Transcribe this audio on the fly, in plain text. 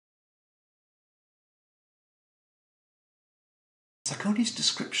Zacconi's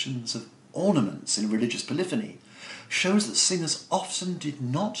descriptions of ornaments in religious polyphony shows that singers often did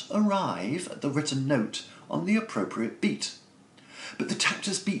not arrive at the written note on the appropriate beat, but the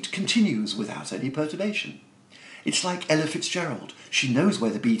tactus beat continues without any perturbation. It's like Ella Fitzgerald. She knows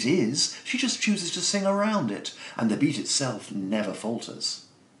where the beat is, she just chooses to sing around it, and the beat itself never falters.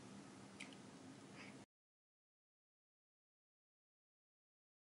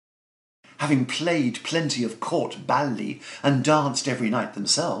 Having played plenty of court balli and danced every night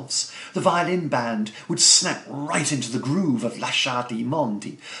themselves, the violin band would snap right into the groove of Lasciati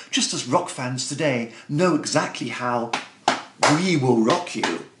Monti, just as rock fans today know exactly how we will rock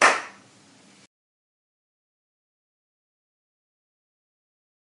you.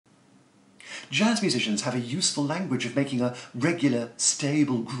 Jazz musicians have a useful language of making a regular,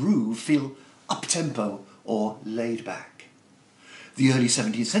 stable groove feel up-tempo or laid back. The early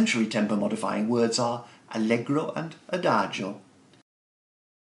 17th century tempo-modifying words are allegro and adagio.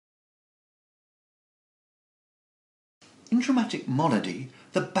 In dramatic monody,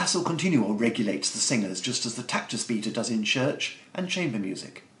 the basso continuo regulates the singers just as the tactus beater does in church and chamber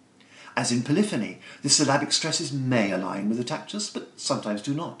music. As in polyphony, the syllabic stresses may align with the tactus, but sometimes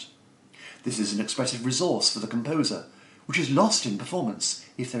do not. This is an expressive resource for the composer, which is lost in performance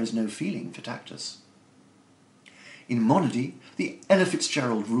if there is no feeling for tactus. In monody, the Ella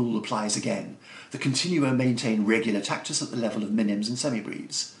Fitzgerald rule applies again. The continua maintain regular tactus at the level of minims and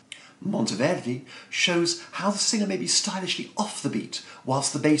semibreves. Monteverdi shows how the singer may be stylishly off the beat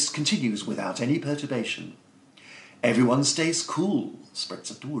whilst the bass continues without any perturbation. Everyone stays cool,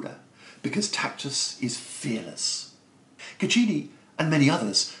 sprezzatura, because tactus is fearless. Caccini and many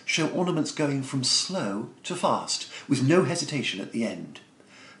others show ornaments going from slow to fast, with no hesitation at the end.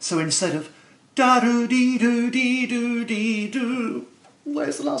 So instead of da-do-dee-do-dee-do-dee-do,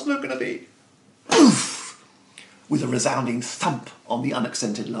 where's the last note going to be? Oof! With a resounding thump on the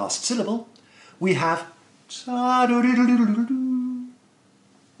unaccented last syllable, we have da-do-dee-do-dee-do-dee-do.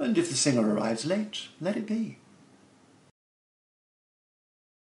 And if the singer arrives late, let it be.